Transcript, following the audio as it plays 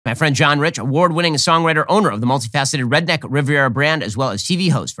My friend John Rich, award-winning songwriter, owner of the multifaceted Redneck Riviera brand, as well as TV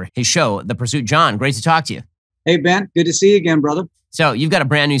host for his show, The Pursuit. John, great to talk to you. Hey, Ben. Good to see you again, brother. So you've got a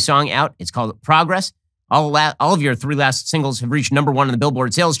brand new song out. It's called Progress. All of your 3 last singles have reached #1 on the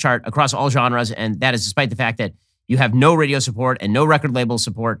Billboard sales chart across all genres, and that is despite the fact that you have no radio support and no record label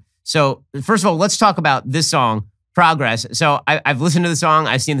support. So first of all, let's talk about this song, Progress. So I've listened to the song.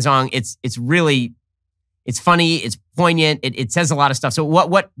 I've seen the song. It's really, it's funny. It's poignant. It says a lot of stuff. So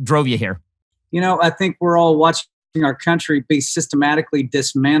what drove you here? I think we're all watching our country be systematically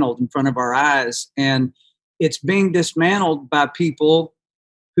dismantled in front of our eyes. And it's being dismantled by people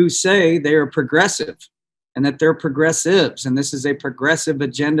who say they are progressive and that they're progressives. And this is a progressive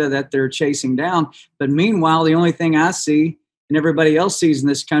agenda that they're chasing down. But meanwhile, the only thing I see and everybody else sees in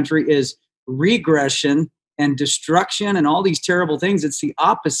this country is regression and destruction and all these terrible things. It's the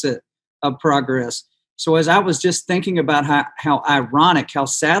opposite of progress. So as I was just thinking about how ironic, how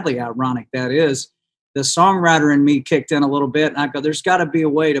sadly ironic that is, the songwriter in me kicked in a little bit. And I go, there's got to be a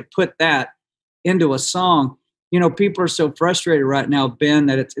way to put that into a song. People are so frustrated right now, Ben,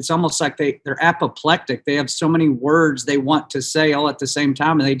 that it's almost like they're apoplectic. They have so many words they want to say all at the same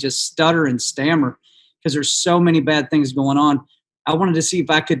time, and they just stutter and stammer because there's so many bad things going on. I wanted to see if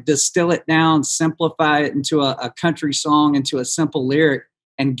I could distill it down, simplify it into a country song, into a simple lyric,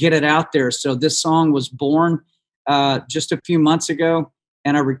 and get it out there. So this song was born just a few months ago,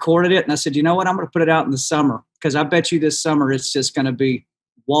 and I recorded it, and I said, you know what, I'm going to put it out in the summer because I bet you this summer it's just going to be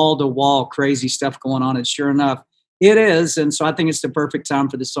wall-to-wall crazy stuff going on. And sure enough, it is. And so I think it's the perfect time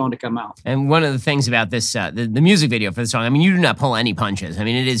for this song to come out. And one of the things about this, the music video for the song, I mean, you do not pull any punches. I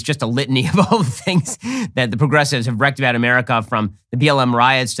mean, it is just a litany of all the things that the progressives have wrecked about America, from the BLM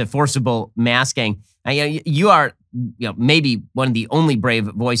riots to forcible masking. You are maybe one of the only brave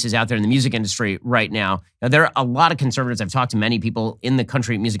voices out there in the music industry right now. There are a lot of conservatives. I've talked to many people in the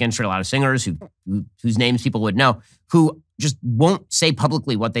country music industry, a lot of singers whose names people would know, who just won't say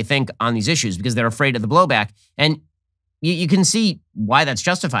publicly what they think on these issues because they're afraid of the blowback. And you can see why that's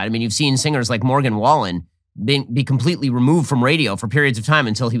justified. I mean, you've seen singers like Morgan Wallen be completely removed from radio for periods of time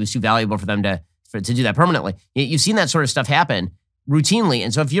until he was too valuable for them to do that permanently. You've seen that sort of stuff happen routinely.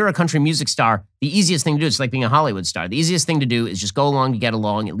 And so if you're a country music star, the easiest thing to do, it's like being a Hollywood star. The easiest thing to do is just go along to get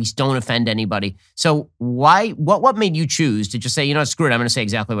along, at least don't offend anybody. So what made you choose to just say, screw it, I'm going to say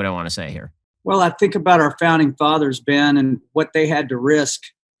exactly what I want to say here? Well, I think about our founding fathers, Ben, and what they had to risk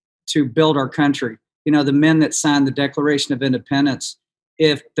to build our country. The men that signed the Declaration of Independence.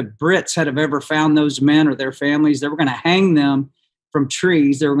 If the Brits had ever found those men or their families, they were going to hang them from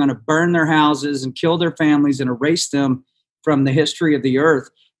trees. They were going to burn their houses and kill their families and erase them from the history of the earth.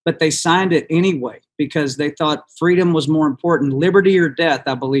 But they signed it anyway because they thought freedom was more important. Liberty or death,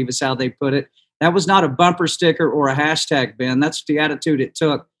 I believe is how they put it. That was not a bumper sticker or a hashtag, Ben. That's the attitude it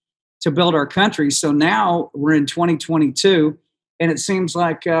took to build our country. So now we're in 2022, and it seems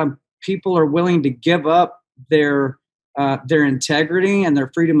like people are willing to give up their integrity and their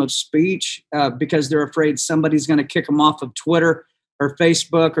freedom of speech because they're afraid somebody's going to kick them off of Twitter or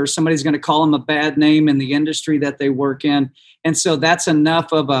Facebook, or somebody's going to call them a bad name in the industry that they work in. And so that's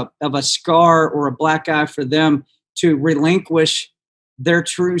enough of a scar or a black eye for them to relinquish their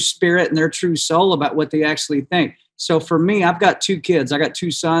true spirit and their true soul about what they actually think. So for me, I've got 2 kids. I got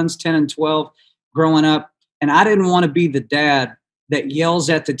 2 sons, 10 and 12, growing up. And I didn't want to be the dad that yells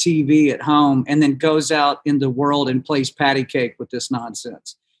at the TV at home and then goes out in the world and plays patty cake with this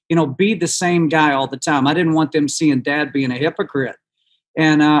nonsense. Be the same guy all the time. I didn't want them seeing dad being a hypocrite.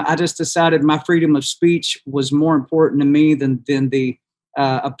 And I just decided my freedom of speech was more important to me than the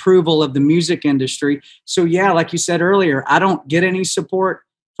approval of the music industry. So yeah, like you said earlier, I don't get any support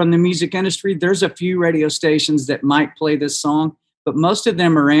from the music industry. There's a few radio stations that might play this song, but most of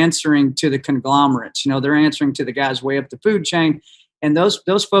them are answering to the conglomerates. They're answering to the guys way up the food chain. And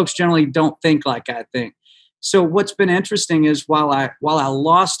those folks generally don't think like I think. So what's been interesting is while I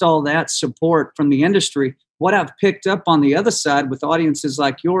lost all that support from the industry, what I've picked up on the other side with audiences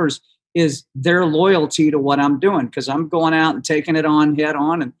like yours is their loyalty to what I'm doing, because I'm going out and taking it on head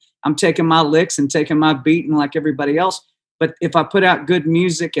on, and I'm taking my licks and taking my beating like everybody else. But if I put out good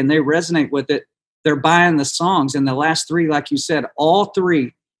music and they resonate with it, they're buying the songs. And the last 3, like you said, all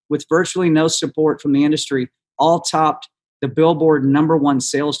 3 with virtually no support from the industry, all topped the Billboard #1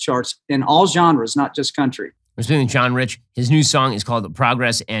 sales charts in all genres, not just country. We're speaking with John Rich. His new song is called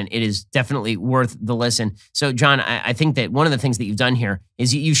Progress, and it is definitely worth the listen. So, John, I think that one of the things that you've done here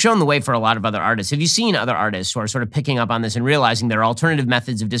is you've shown the way for a lot of other artists. Have you seen other artists who are sort of picking up on this and realizing there are alternative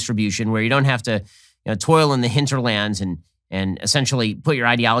methods of distribution where you don't have to toil in the hinterlands and essentially put your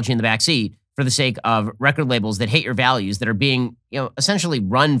ideology in the back seat, for the sake of record labels that hate your values, that are being, essentially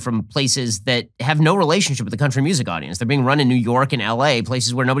run from places that have no relationship with the country music audience. They're being run in New York and LA,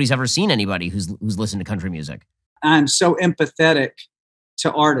 places where nobody's ever seen anybody who's listened to country music. I'm so empathetic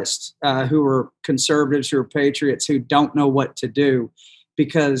to artists who are conservatives, who are patriots, who don't know what to do,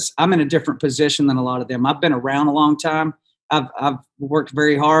 because I'm in a different position than a lot of them. I've been around a long time. I've worked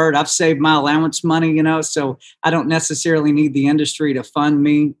very hard. I've saved my allowance money, so I don't necessarily need the industry to fund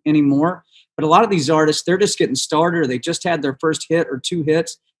me anymore. But a lot of these artists, they're just getting started, or they just had their first hit or two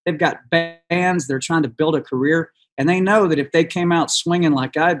hits. They've got bands. They're trying to build a career, and they know that if they came out swinging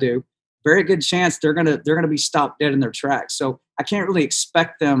like I do, very good chance they're gonna be stopped dead in their tracks. So I can't really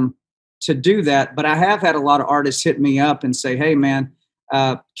expect them to do that. But I have had a lot of artists hit me up and say, "Hey, man,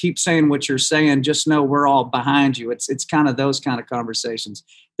 keep saying what you're saying. Just know we're all behind you." It's kind of those kind of conversations.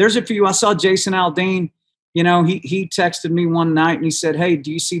 There's a few. I saw Jason Aldean. He texted me one night and he said, "Hey,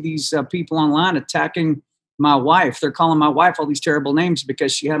 do you see these people online attacking my wife? They're calling my wife all these terrible names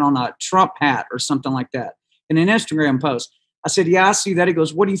because she had on a Trump hat or something like that in an Instagram post." I said, "Yeah, I see that." He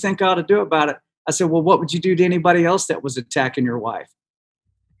goes, "What do you think I ought to do about it?" I said, "Well, what would you do to anybody else that was attacking your wife?"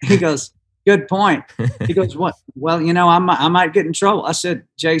 He goes, "Good point." He goes, "What? Well, I might get in trouble." I said,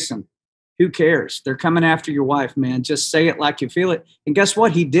 "Jason, who cares? They're coming after your wife, man. Just say it like you feel it." And guess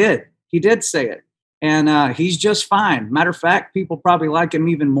what? He did. He did say it. And he's just fine. Matter of fact, people probably like him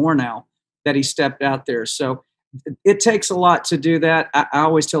even more now that he stepped out there. So it takes a lot to do that. I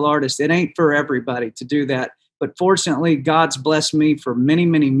always tell artists, it ain't for everybody to do that. But fortunately, God's blessed me for many,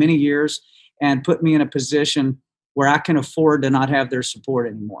 many, many years and put me in a position where I can afford to not have their support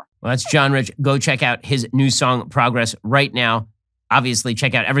anymore. Well, that's John Rich. Go check out his new song, Progress, right now. Obviously,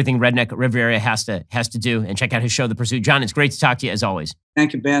 check out everything Redneck River Area has to do, and check out his show, The Pursuit. John, it's great to talk to you as always.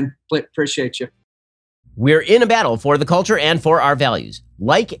 Thank you, Ben. Appreciate you. We're in a battle for the culture and for our values.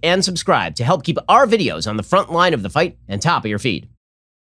 Like and subscribe to help keep our videos on the front line of the fight and top of your feed.